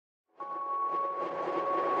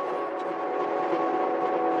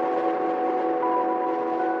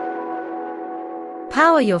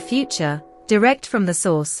Power your future, direct from the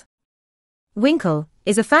source. Wincle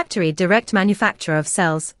is a factory direct manufacturer of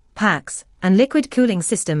cells, packs, and liquid cooling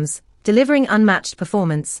systems, delivering unmatched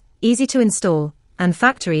performance, easy to install, and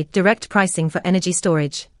factory direct pricing for energy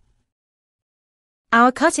storage.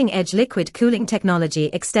 Our cutting-edge liquid cooling technology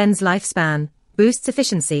extends lifespan, boosts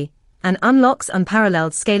efficiency, and unlocks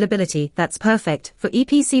unparalleled scalability that's perfect for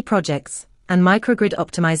EPC projects and microgrid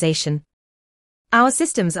optimization. Our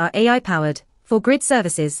systems are AI-powered for grid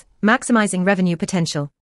services, maximizing revenue potential.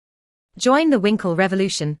 Join the Wincle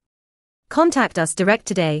revolution. Contact us direct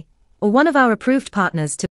today, or one of our approved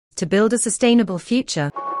partners to build a sustainable future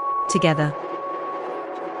together.